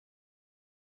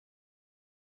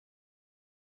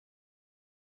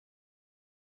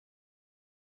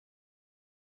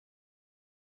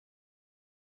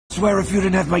swear if you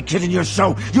didn't have my kid in your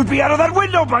show, you'd be out of that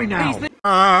window by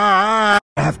now!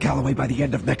 Have Calloway by the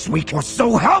end of next week, or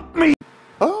so help me!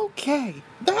 Okay,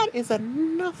 that is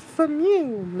enough from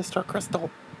you, Mr.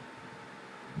 Crystal.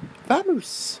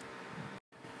 Vamos!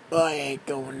 I ain't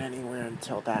going anywhere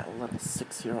until that little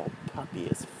 6-year-old puppy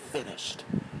is finished.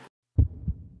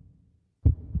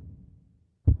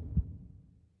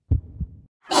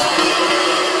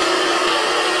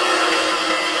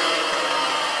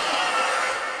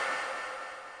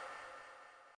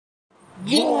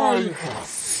 I have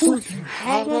freaking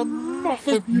had enough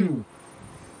of you!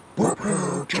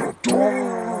 Prepare to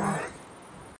die!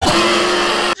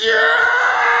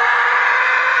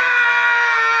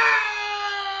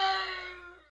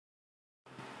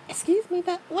 Excuse me,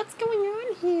 but what's going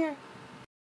on here?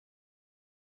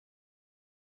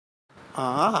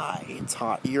 I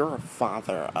taught your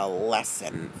father a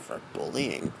lesson for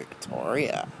bullying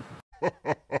Victoria.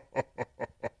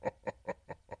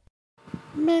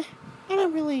 Meh, I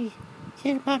don't really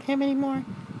care about him anymore.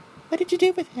 What did you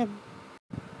do with him?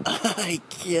 I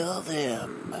killed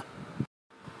him.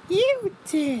 You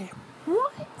did?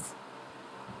 What?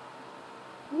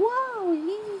 Whoa,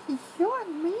 you're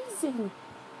amazing.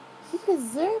 He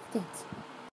deserved it.